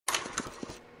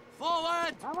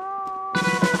I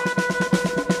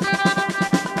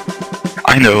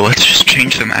know, let's just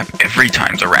change the map every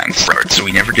time the round starts so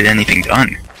we never get anything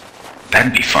done.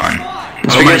 That'd be fun.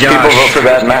 It's because people vote for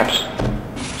bad maps.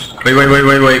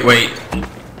 Wait.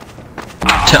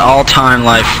 To all-time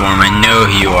life form, I know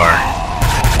who you are.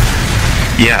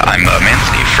 Yeah, I'm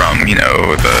Mansky from, you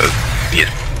know, the...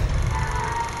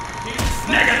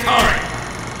 Negatory!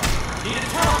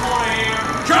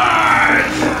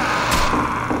 Charge!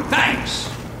 Thanks!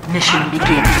 Mission begins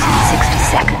in 60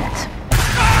 seconds.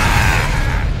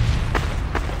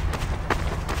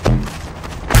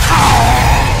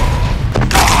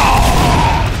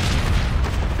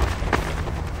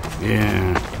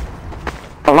 Yeah.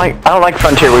 I don't like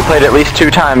Frontier. We played at least 2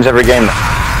 times every game.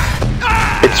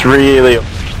 It's really...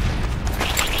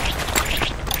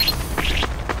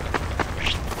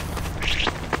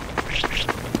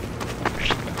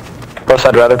 Plus,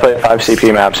 I'd rather play a 5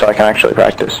 CP map so I can actually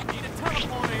practice.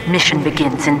 Mission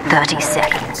begins in 30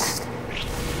 seconds.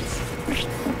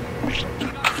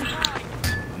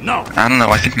 No. I don't know,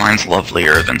 I think mine's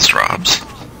lovelier than Straub's.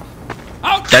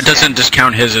 That doesn't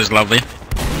discount his as lovely.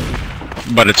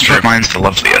 But it's true. But mine's the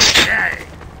loveliest.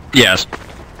 Yes.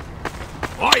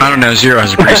 I don't know, Zero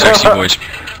has a pretty sexy voice.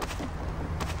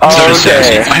 Oh,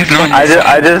 okay. okay. I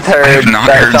just heard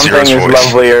that something is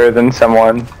lovelier than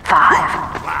someone.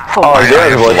 5, 4, Oh,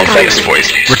 Zero's voice is Zero's sexy.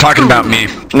 voice. We're talking about me.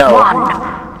 No.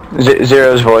 1.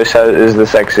 Zero's voice is the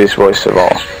sexiest voice of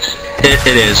all. It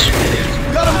is.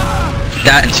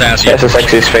 That and sassy. That's the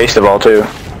sexiest face of all, too.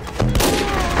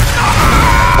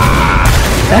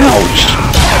 Ouch!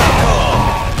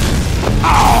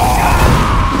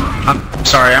 I'm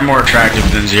sorry, I'm more attractive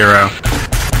than Zero.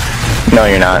 No,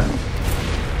 you're not.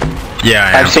 Yeah,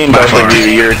 I am. I've seen By both far. of you.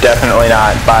 You're definitely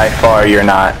not. By far, you're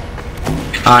not.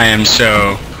 I am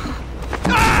so...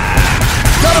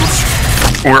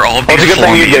 We're all Well, it's a good beautiful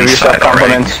thing on you the give yourself inside, alright?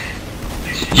 compliments.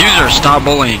 User, stop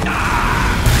bullying.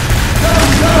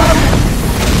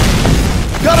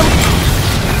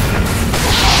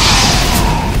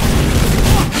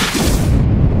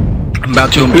 I'm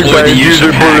about to employ the use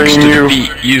of hacks to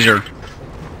defeat User.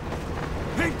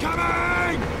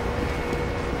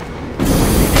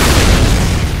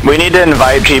 We need to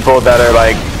invite people that are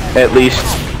like at least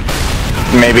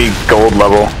maybe gold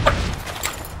level.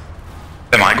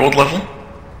 Am I gold level?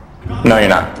 No, you're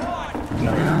not.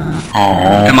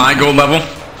 Oh. Am I gold level?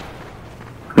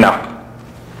 No.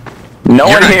 No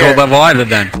You're one not here. gold level either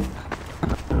then.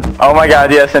 Oh my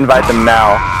God! Yes, invite them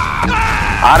now.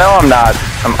 I know I'm not.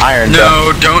 I'm iron.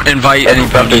 No, don't invite It's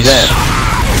anybody. represent.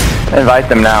 Invite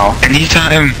them now.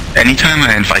 Anytime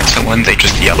I invite someone, they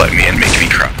just yell at me and make me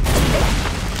cry.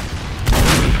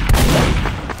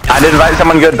 I did invite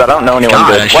someone good, but I don't know anyone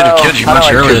God, good. I should have killed you I know much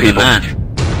like earlier 2 than people. that.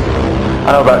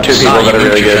 I know about 2 people that are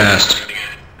really good. Fast.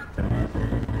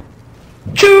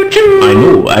 I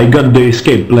know, I got the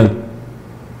escape plan.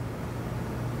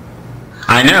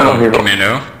 I know, Hello, people.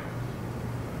 Commando.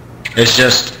 It's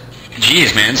just,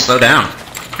 geez, man, slow down.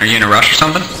 Are you in a rush or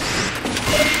something?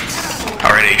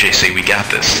 Alright, AJC, we got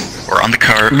this. We're on the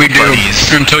cart. We do,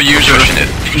 buddies. until User Pushing it.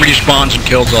 respawns and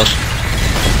kills us.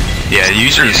 Yeah,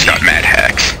 User's got mad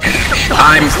hacks.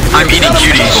 I'm eating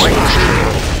cuties,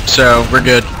 so we're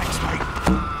good.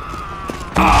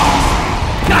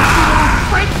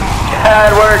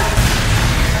 It worked.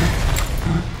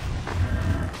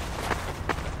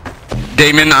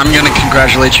 Damon, I'm gonna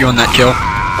congratulate you on that kill.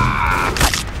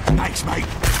 Thanks, mate.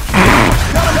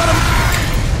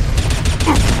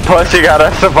 Plus, you got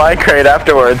a supply crate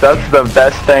afterwards. That's the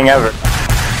best thing ever.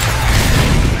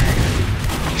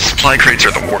 Supply crates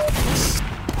are the worst.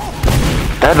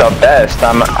 They're the best.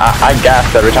 I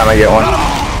gasp every time I get one.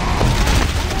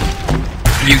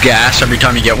 You gas every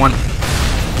time you get one?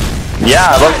 Yeah,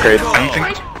 I love crates. I don't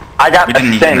think... I got We a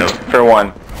didn't cent even know. for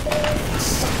one.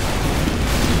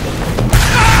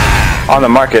 On the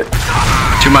market.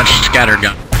 Too much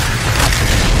scattergun.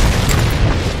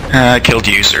 I killed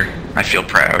User. I feel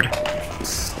proud.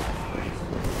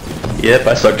 Yep,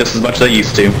 I suck just as much as I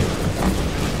used to. It's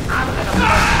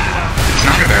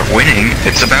not about winning,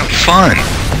 it's about fun.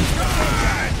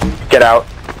 Get out.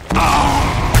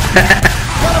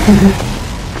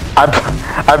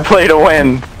 I play to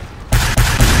win.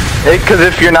 Because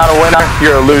if you're not a winner,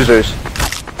 you're a loser.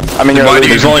 I mean, you're a loser.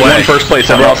 There's only one first place,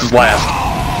 everyone else is last.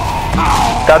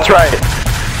 That's right.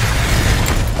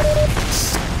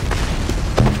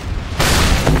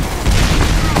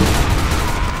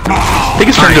 I think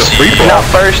it's turned into a free You're for all.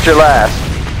 not first, you're last.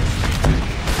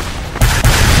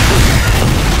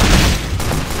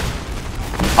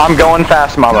 I'm going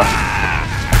fast, mama.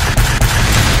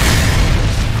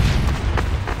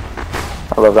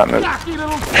 I love that move.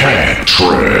 Hat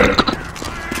trick.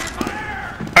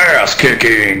 Ass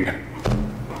kicking.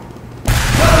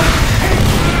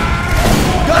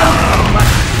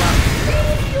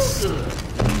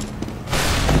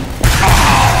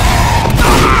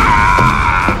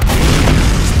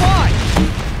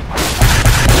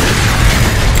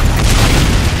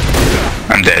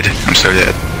 I'm dead. I'm so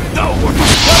dead. No.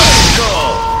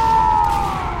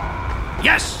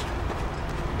 Yes.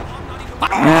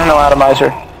 No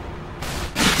atomizer.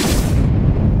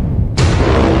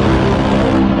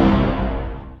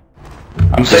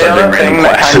 I'm So still you know doing the thing random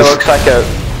that kind of classes. looks like a,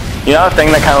 you know the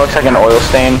thing that kind of looks like an oil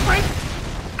stain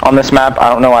on this map? I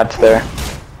don't know why it's there.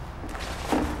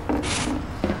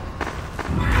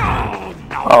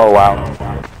 Oh wow.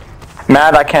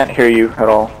 Matt, I can't hear you at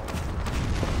all.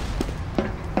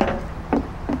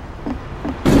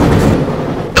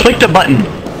 Click the button,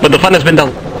 but the fun has been done.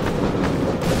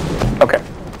 Okay.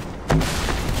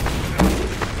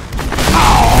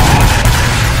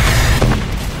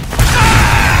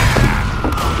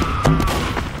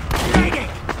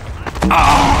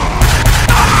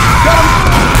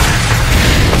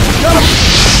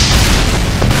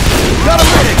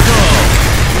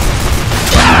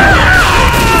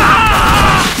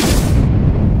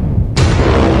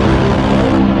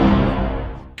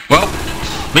 Well,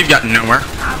 we've gotten nowhere.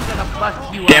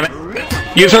 Damn it.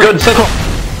 User good sickle.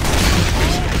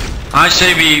 I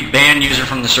say we ban user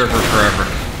from the server forever.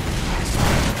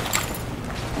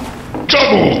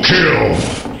 Double kill.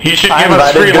 He should I give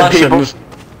us invited free good people. lessons.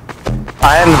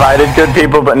 I invited good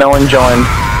people, but no one joined.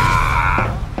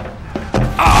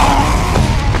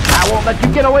 I won't let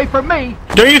you get away from me.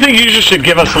 Don't you think users should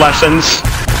give us lessons?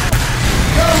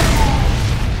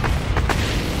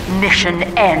 Mission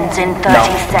ends in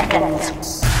 30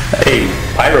 seconds. Hey,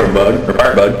 pyro bug or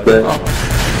fire bug, but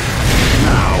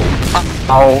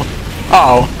Oh.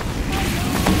 oh,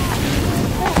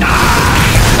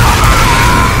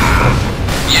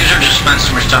 User just spends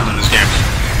too much time in this game.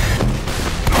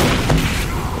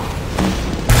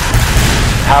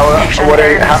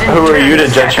 Who are you to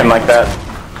judge him like that?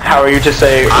 How are you to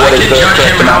say what is can the judge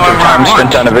correct him amount of however I time want.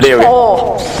 spent on a video game?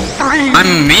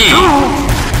 I'm me.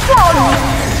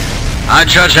 I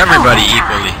judge everybody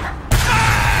equally.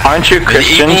 Aren't you With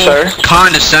Christian, equal sir?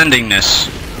 condescendingness.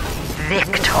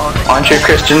 Victor. Aren't you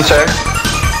Christian, sir?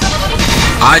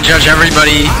 I judge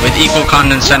everybody with equal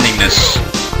condescendingness.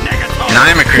 And I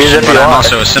am a Because Christian, if but you I'm are,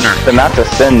 also a sinner. then that's a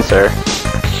sin, sir.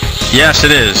 Yes,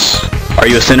 it is. are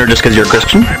you a sinner just because you're a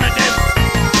Christian?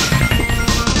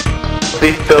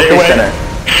 Filthy away. sinner.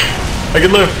 I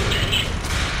can live.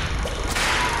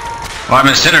 Well, I'm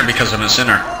a sinner because I'm a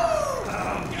sinner.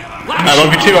 I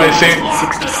love you too, I see.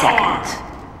 60 seconds.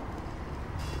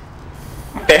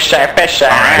 Fish eye, fish eye.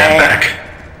 Alright, I'm back.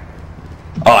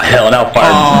 Oh hell, now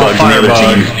fire bugs on the other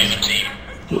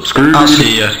team. Screw I'll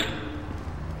see ya.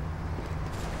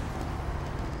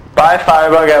 Bye,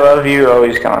 Firebug, I love you,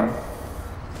 always gone.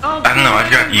 I don't know,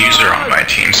 I've got user on my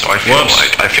team, so I feel Whoops.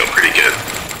 like I feel pretty good.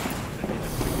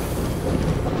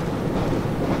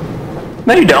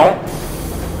 No, you don't.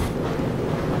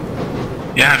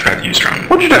 Yeah, I've got user on.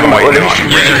 What you talking about, Wait, no, Willis? I'm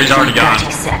User, ready. he's already gone.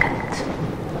 30 seconds.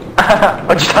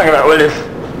 What you talking about, Willis?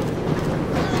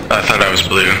 I thought I was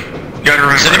blue. You gotta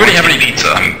remember, Does anybody have any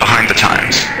pizza? I'm behind the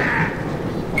times.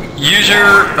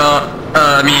 User,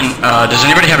 does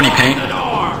anybody have any paint?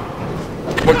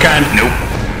 What kind? Nope.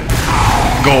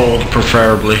 Gold,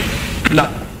 preferably. No.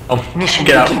 Oh, Mission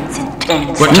get out. begins in 10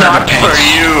 What seconds. type of paints?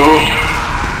 you.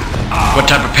 What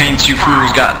type of paints you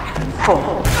fools got? 4,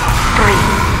 3,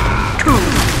 2,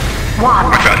 1.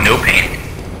 I've got no paint.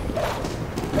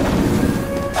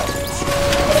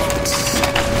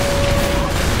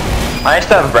 I used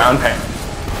to have brown paint.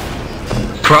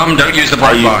 Crumb, don't use the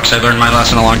black box. I learned my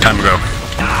lesson a long time ago.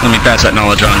 Let me pass that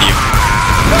knowledge on to you.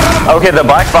 Okay, the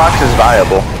black box is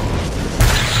viable.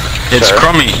 It's Sure.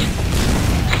 Crummy.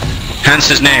 Hence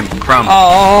his name, Crumb.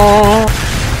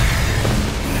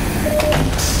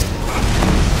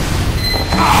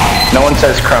 No one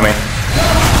says crummy.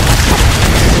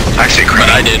 I say But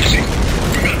I crummy.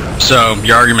 did. So,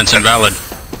 your argument's invalid.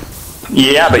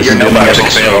 Yeah, but you're Nobody nobody.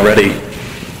 has fail already.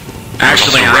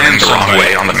 Actually, I I ran am the wrong somebody.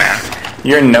 way on the map.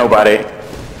 You're nobody.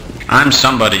 I'm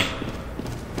somebody.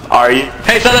 Are you?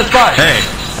 Hey, set that spy. Hey,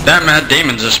 that Matt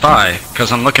Damon's a spy,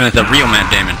 because I'm looking at the real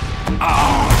Matt Damon.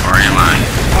 Or am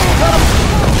I?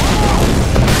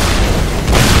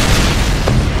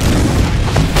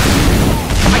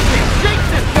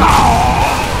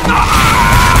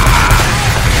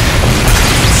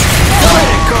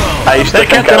 I used to That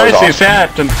think Captain I was Icy is awesome.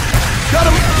 hat and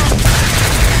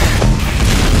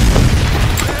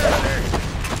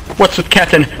What's with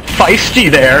Captain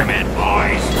Feisty there?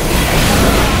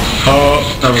 Oh,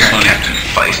 that was funny. Captain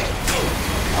Feist.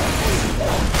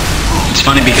 It's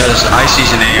funny because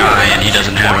Icy's an AI and he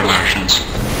doesn't have emotions.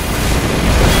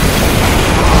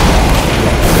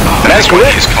 That's why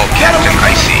he's called Captain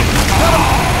Icy.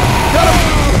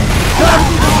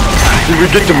 Did we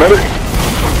get the medic?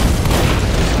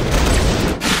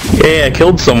 Yeah, I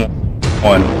killed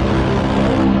someone.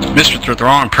 Mr. The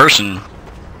wrong person.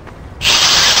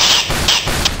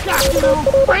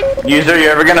 User, you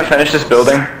ever gonna finish this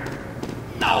building?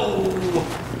 No.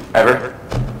 Ever?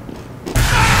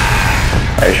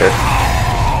 Are you sure?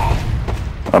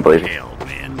 I don't believe you.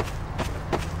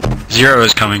 Zero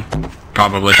is coming.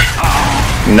 Probably.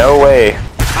 No way.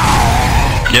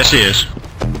 Yes, he is.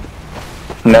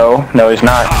 No, he's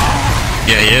not.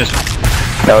 Yeah, he is.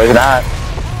 No, he's not.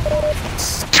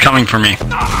 It's coming for me.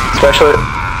 Especially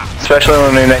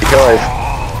when we make noise.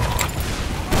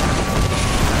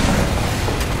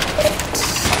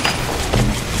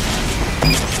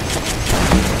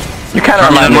 You kind of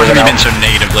remind me Why of have you an been so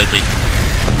negative lately?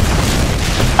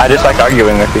 I just like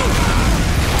arguing with you.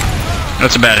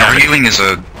 That's a bad habit. Arguing is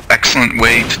an excellent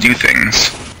way to do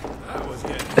things.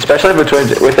 Especially with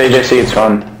AJC, it's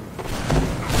fun.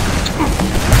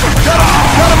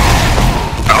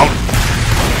 Oh,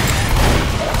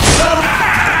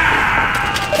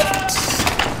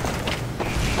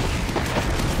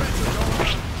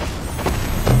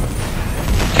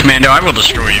 Commando, I will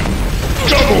destroy you.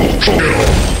 Double kill.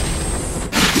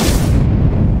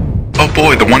 oh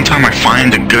boy, the one time I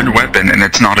find a good weapon and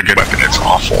it's not a good weapon, it's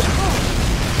awful.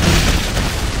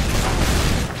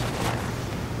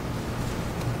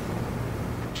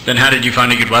 Then how did you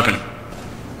find a good weapon?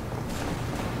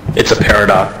 It's a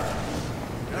paradox.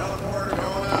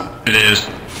 It is.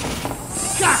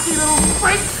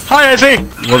 Hi, Izzy!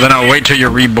 Well, then I'll wait till you're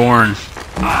reborn.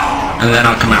 And then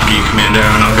I'll come after you, Commando,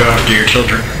 and I'll go after your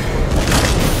children.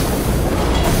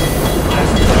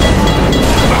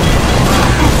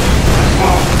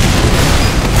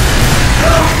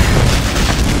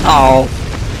 Oh.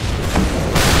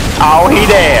 Oh, he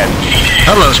dead.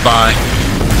 Hello, Spy.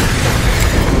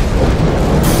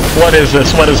 What is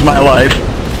this? What is my life?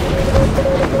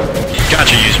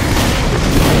 Gotcha, user.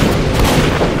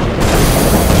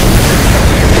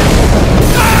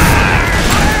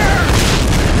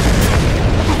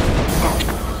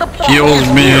 Heals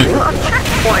me.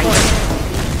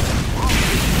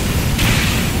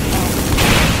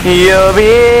 You'll be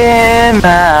in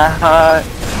my heart.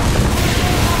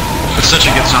 It's such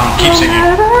a good song. Keep singing.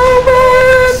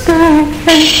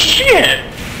 Shit!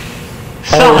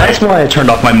 Oh, that's why I turned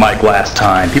off my mic last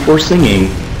time. People were singing.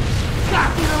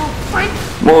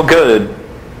 Well, good.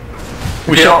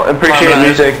 If you don't appreciate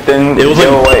music, then It was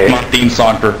go like away. my theme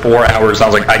song for 4 hours. I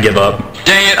was like, I give up.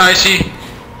 Dang it, Icy.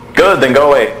 Good, then go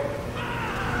away.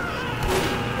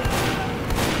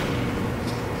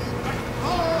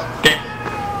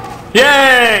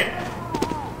 Yay!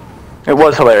 It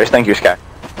was hilarious. Thank you, Sky.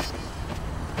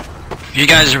 You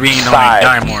guys are being annoying. Five.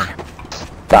 Die more.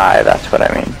 Die, that's what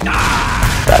I mean.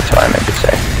 That's what I meant to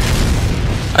say.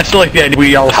 I still like the idea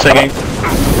we all singing.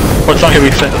 What song did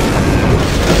we sing?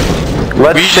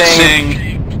 Let's We should sing.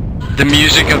 sing the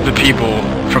music of the people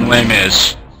from Les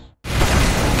Mis.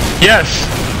 Yes!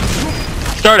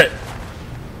 Start it!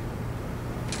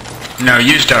 No,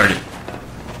 you started.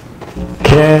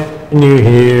 Can you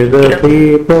hear the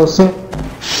people sing?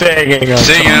 Singing a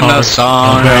Singing the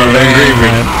song of Angry Angry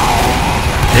Man. Man.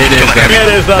 It is the It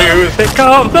is the music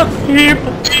of the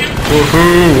people. who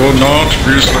will not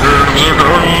be slaves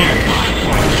again.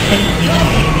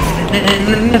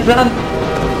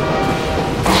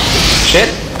 Shit.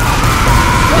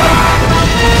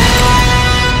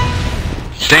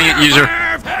 Dang it, user.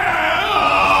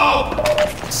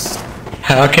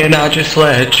 How can I just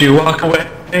let you walk away?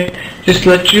 Just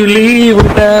let you leave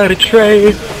without a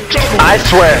trace. I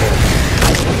swear.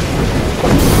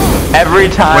 Every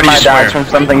What time do you I die swear? from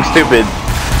something stupid,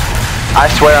 I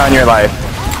swear on your life.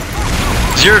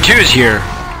 02 is here.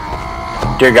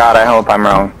 Dear God, I hope I'm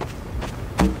wrong.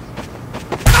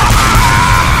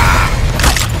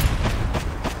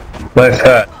 What's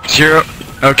that? 0.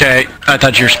 Okay, I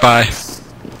thought you were Spy.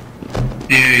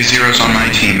 Yay, Zero's on my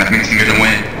team. That means I'm gonna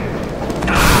win.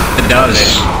 It does.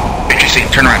 HC,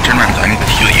 turn around. I need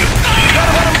to heal you.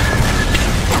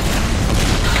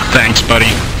 Thanks,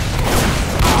 buddy.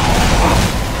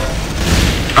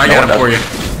 I got it for you.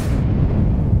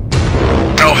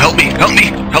 Oh, help me. Oh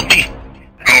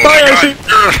Bye, my Icy. God.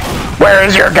 Ugh. Where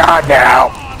is your God now?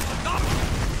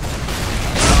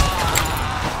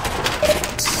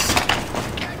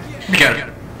 We got it.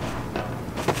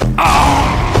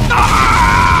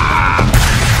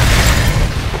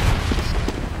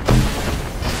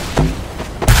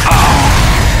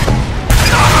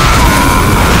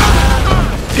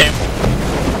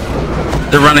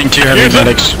 They're running 2 heavy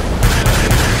medics.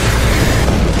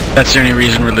 That's the only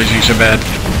reason we're losing so bad.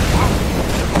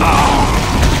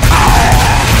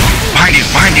 Behind you!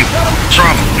 Behind you!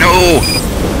 Stop! No!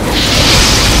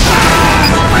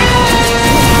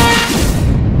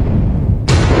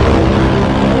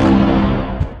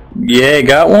 Yeah,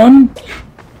 got one?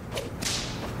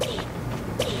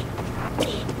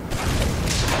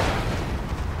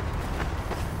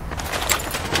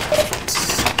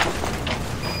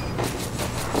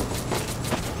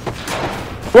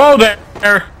 Whoa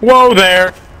there! Whoa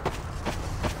there!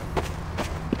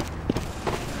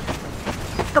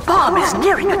 The bomb is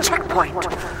nearing a checkpoint.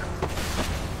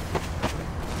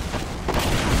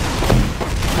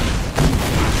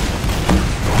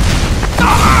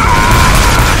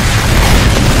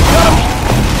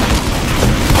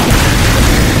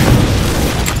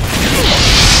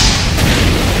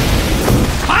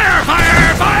 Fire!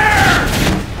 Fire!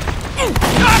 Fire!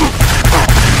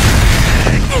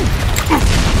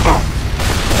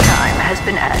 Time has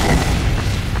been added.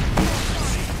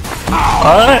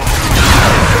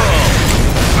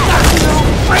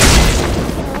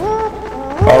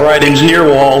 Alright, engineer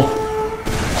wall.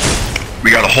 We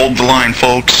gotta hold the line,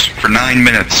 folks, for 9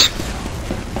 minutes.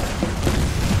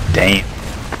 Damn.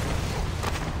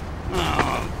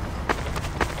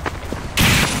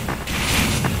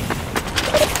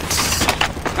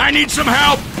 I need some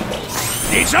help!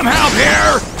 Need some help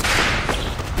here!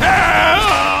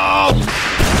 Help!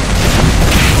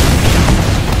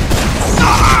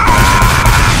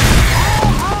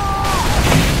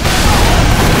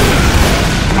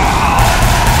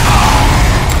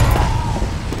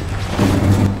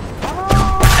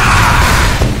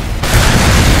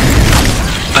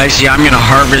 Icy, I'm gonna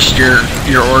harvest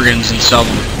your organs and sell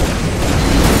them.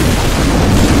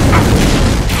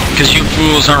 Because you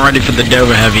fools aren't ready for the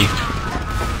Dova Heavy.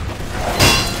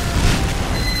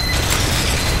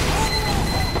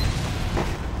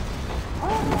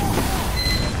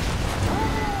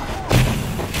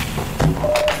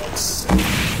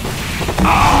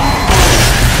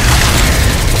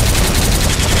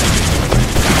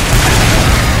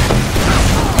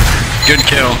 Good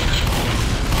kill.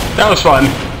 That was fun.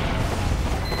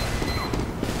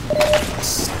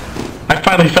 I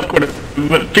finally felt what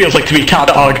it feels like to be top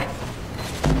dog.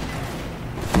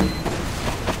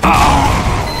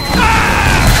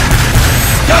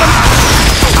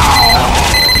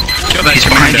 Kill that He's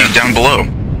behind you, down below.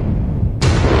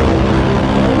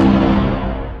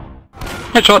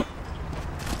 Headshot.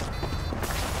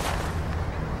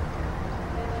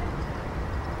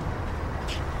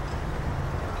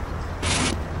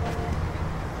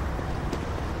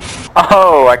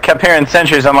 Oh, I kept hearing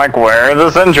sentries. I'm like, where are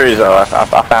the sentries? Oh,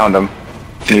 I found them.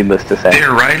 Needless to say.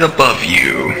 They're right above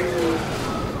you.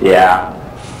 Yeah.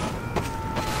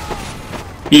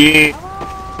 Yeah.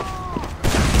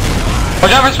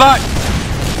 Watch out for spot!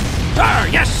 Sir,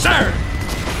 yes, sir!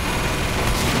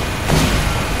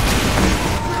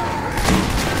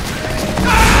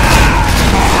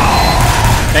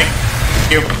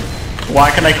 Thank you.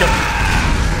 Why can I kill?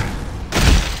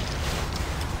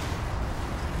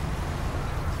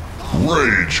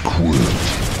 Rage quit.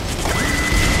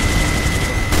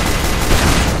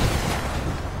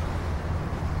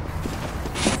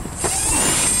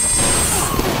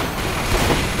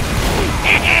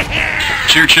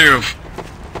 Choo choo.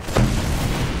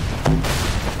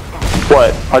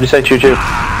 What? Why'd you say choo choo?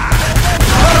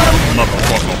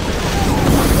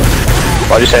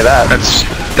 Why'd you say that?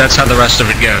 That's how the rest of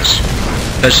it goes.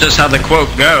 That's just how the quote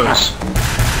goes.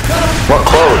 What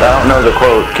quote? I don't know the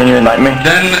quote. Can you enlighten me?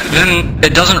 Then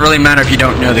it doesn't really matter if you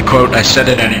don't know the quote. I said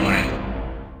it anyway.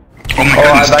 Oh my Oh,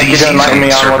 goodness, I'd like you to DC's enlighten me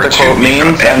the on what the server quote too. We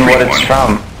means got and what it's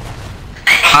everyone. from.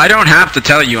 I don't have to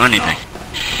tell you anything.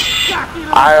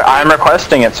 I'm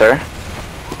requesting it, sir.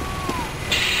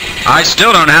 I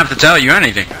still don't have to tell you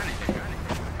anything.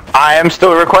 I am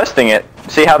still requesting it.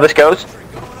 See how this goes?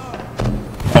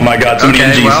 Oh my god, some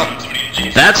Okay, DMGs. well,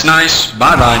 that's nice.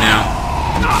 Bye bye now.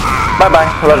 Bye-bye.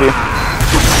 I love you.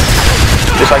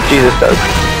 Just like Jesus does.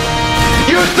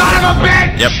 You son of a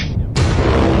bitch! Yep.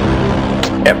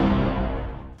 Yep.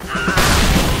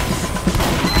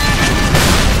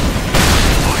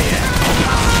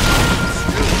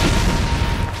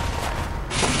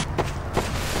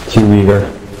 Q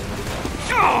Weaver.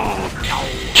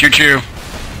 Choo choo.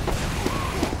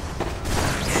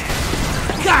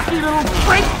 Cocky little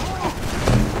freak!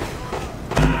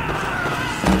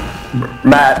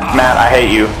 Matt, I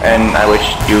hate you, and I wish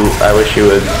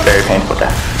you a very painful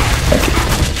death.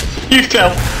 Thank you. You tell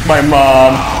my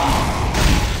mom.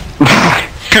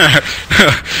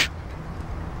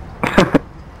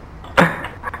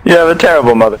 You have a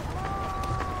terrible mother.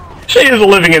 She is a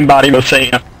living embodiment of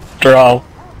Satan, after all.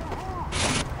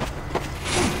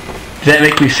 Does that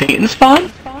make me Satan's spawn?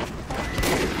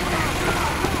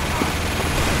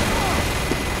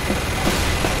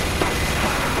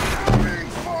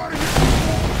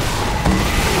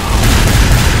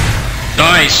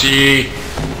 Dicey.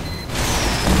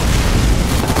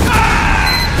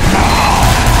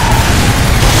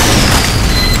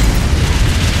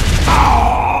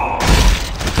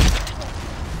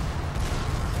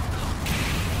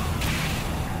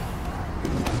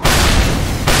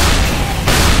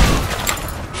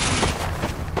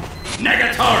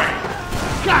 Negatory!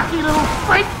 Cocky little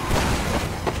freak!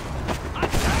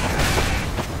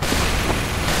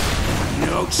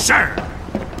 No, sir!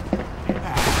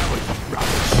 That was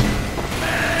rubbish.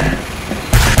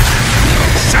 No,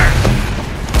 sir!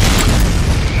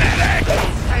 Medic!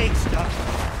 Thanks,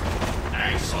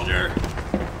 Thanks, soldier.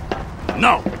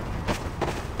 No!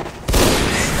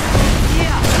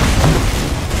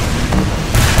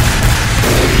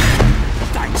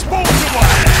 Thanks, both of us!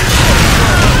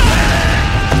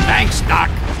 Thanks, Doc.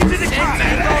 Into the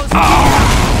medic.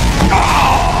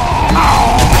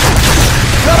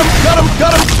 Got him! Got him!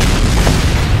 Got him!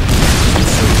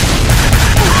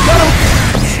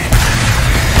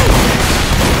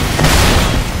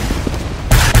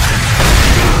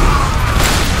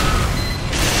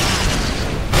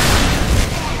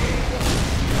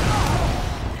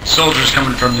 Soldiers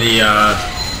coming from the,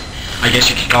 I guess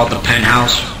you could call it the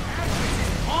penthouse.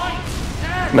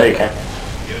 No, you can't.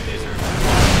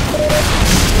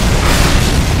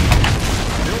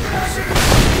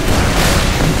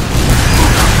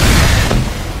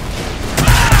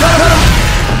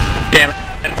 Damn it.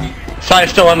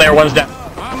 Side's still in there, one's down.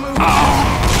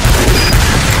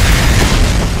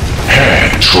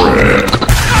 Hat trick.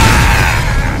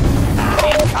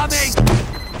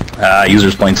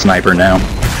 User's playing sniper now.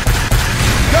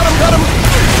 Got him!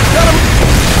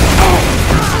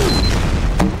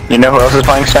 You know who else is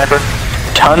playing sniper?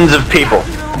 Tons of people.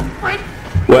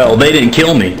 Well, they didn't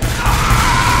kill me.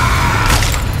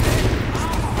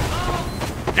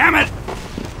 Damn it!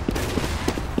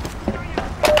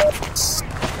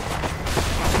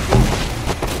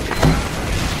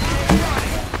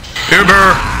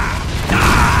 Uber!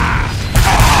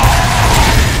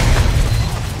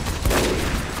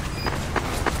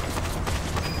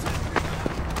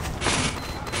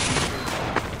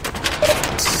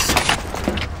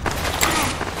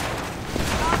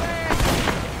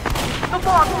 The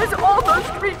bomb has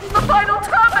almost reached the final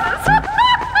terminus.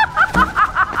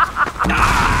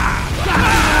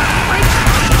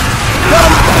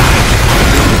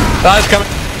 Side's coming.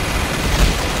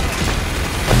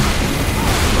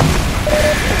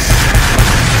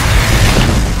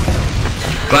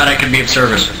 Glad I could be of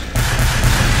service.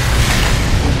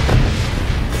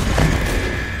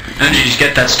 Angie, just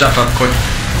get that stuff up quick.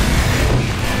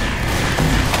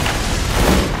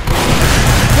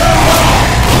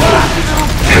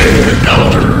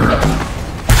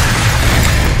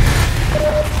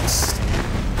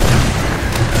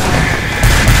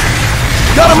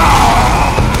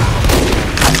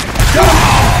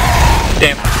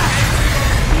 Damn.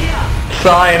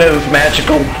 Sign of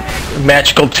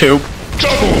magical tube.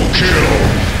 Double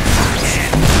kill.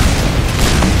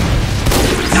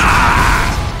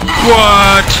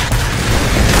 What?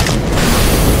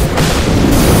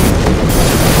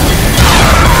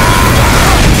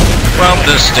 Well,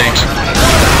 this stinks.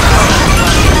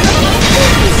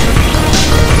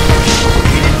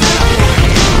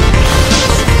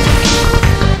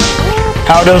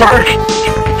 How does it work?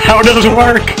 How does it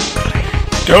work?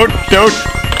 Don't.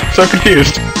 So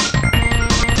confused.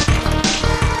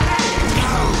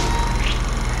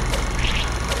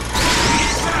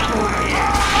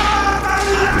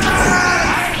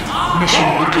 Mission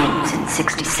begins in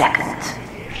 60 seconds.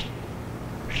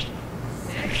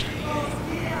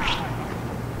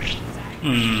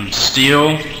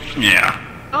 Steel? Yeah.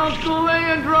 Uncle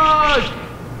Andros!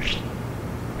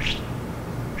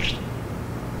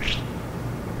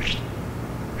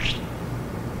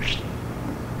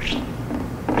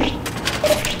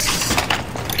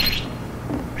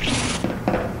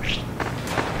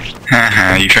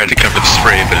 Haha, you tried to cover the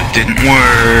spray, but it didn't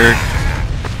work.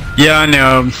 Yeah, I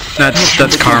know.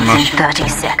 That's karma. In 30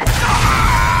 seconds.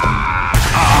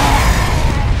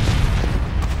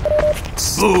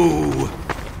 Boo!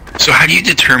 So how do you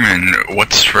determine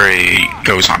what spray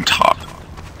goes on top?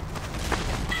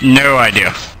 No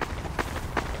idea.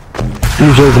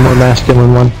 Usually the more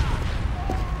masculine one.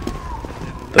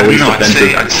 The least No,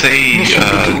 offensive. I'd say Mission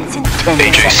begins in 10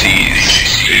 HAC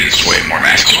seconds. is way more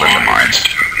masculine than mine.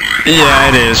 Yeah,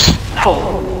 it is.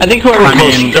 I think whoever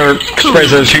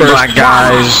sprays those two first. black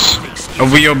guys, a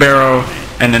wheelbarrow,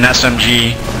 and an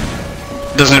SMG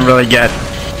doesn't really get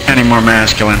any more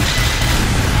masculine.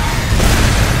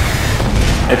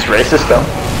 It's racist though.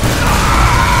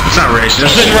 It's not racist.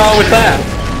 Nothing wrong with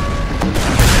that.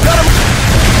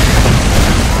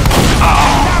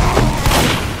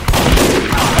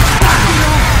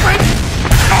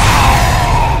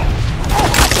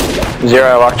 0,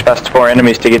 I walked past 4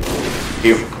 enemies to get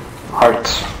you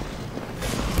hearts.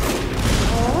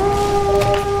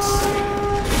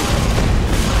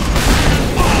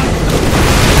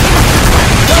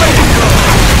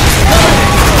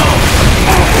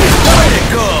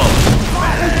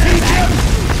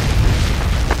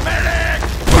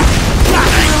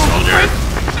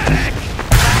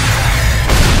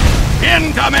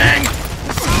 Incoming!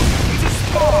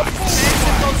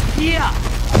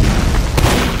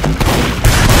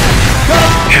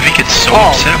 Heavy gets so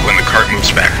upset when the cart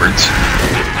moves backwards.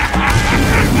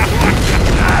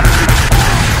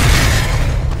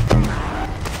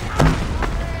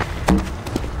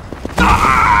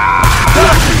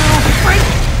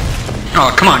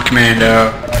 Oh, come on,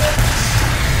 Commando.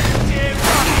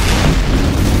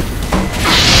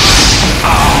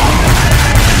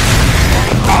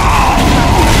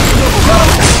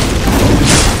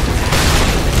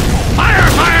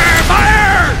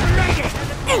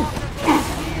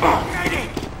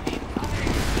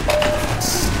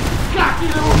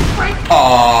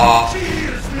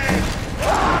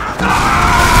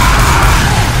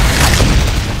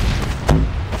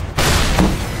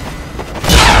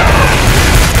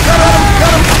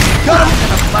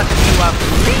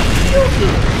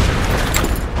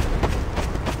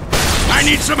 I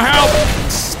need some help!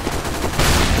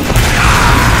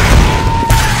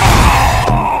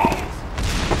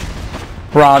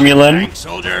 Romulan. Thanks,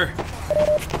 soldier.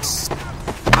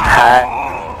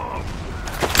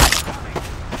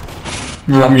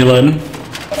 Romulan.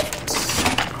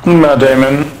 Matt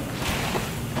Damon.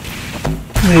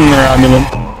 Romulan.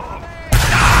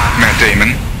 Matt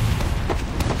Damon.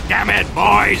 Damn it,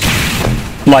 boys!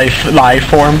 Life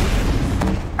form.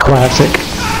 Classic.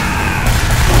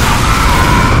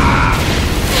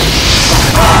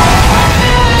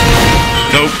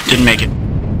 Nope, didn't make it.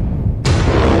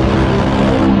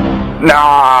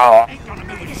 No!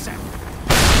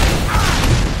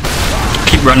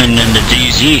 Keep running into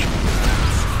DZ.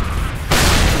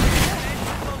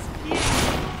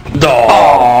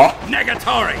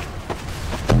 Negatory!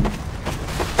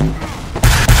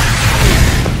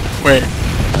 Wait.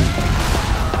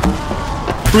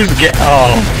 Who's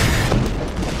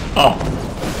Oh.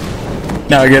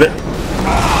 Now I get it.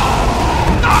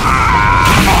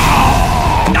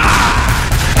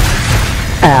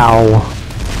 Ow.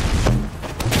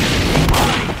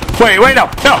 Wait,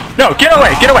 no, get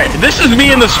away! This is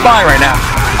me and the spy right now.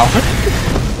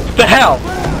 What the hell?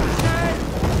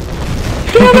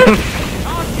 Damn it!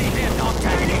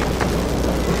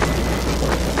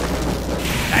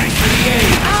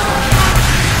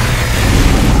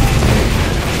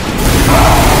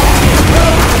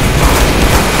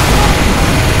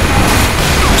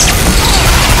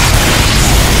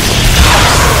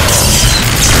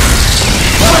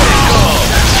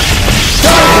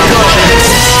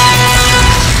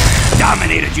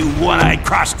 Dominated, you one-eyed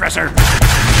cross-dresser!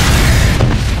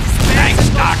 Thanks,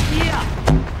 Doc!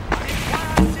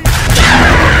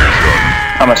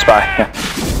 I'm a spy, yeah.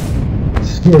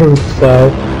 Smooth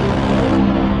side.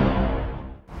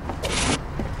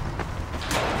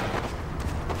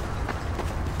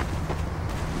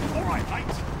 Alright,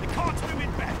 mates, the cart's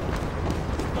moving back.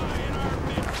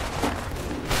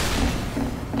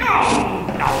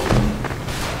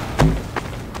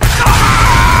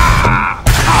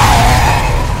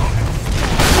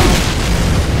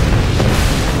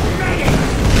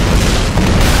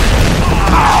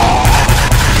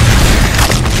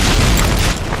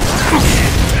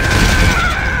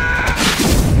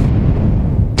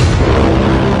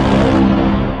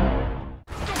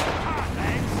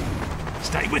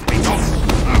 Stay with me, Tom.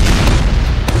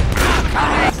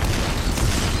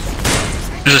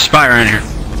 There's a spy around here.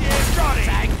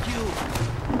 Thank you.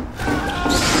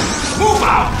 Move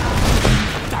out!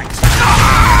 Thanks.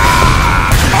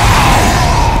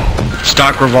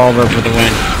 Stock revolver for the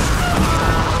win.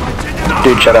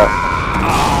 Dude, shut up.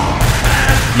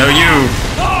 No, you.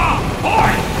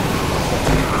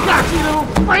 Got you, little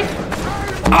freak!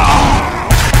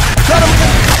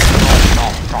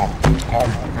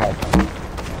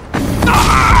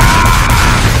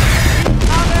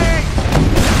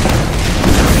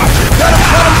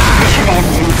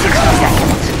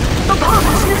 The bomb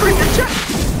is nearing the jet!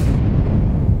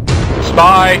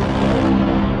 Bye.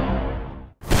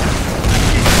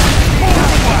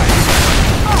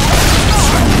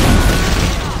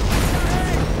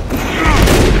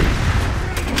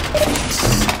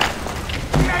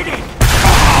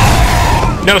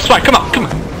 No, Spy, come on, come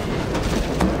on.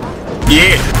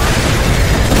 Yeah.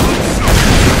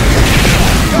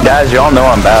 Guys, y'all know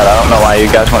I'm bad. I don't know why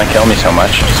you guys want to kill me so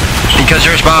much. Because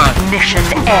you're a spy. Mission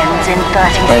ends in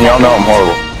 30 I mean, y'all know I'm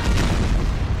horrible.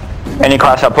 Any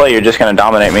class I play, you're just gonna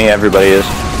dominate me. Everybody is.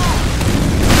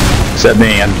 Except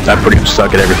me, I pretty much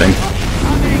suck at everything.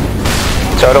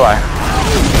 So do I.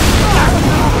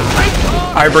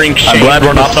 I bring shame. I'm glad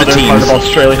we're not the southern part of teams.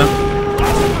 Australia.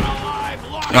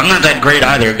 I'm not that great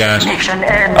either, guys. Mission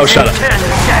ends Oh, shut in up. 10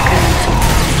 seconds.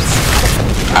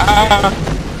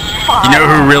 You know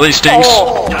who really stinks?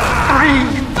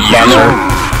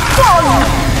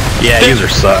 Yeah, user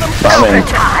suck.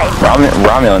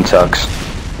 Romulan sucks.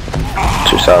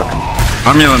 To suck.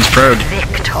 Romulan's prod.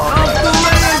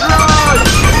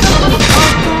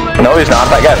 No, he's not.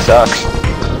 That guy sucks.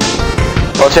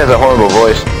 Plus, he has a horrible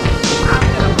voice.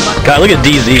 God, look at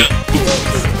DZ.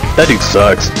 That dude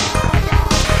sucks.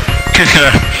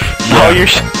 Oh, you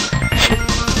should.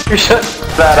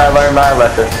 That I learned my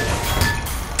lesson.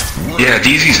 Yeah,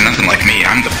 DZ's nothing like me.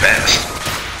 I'm the best.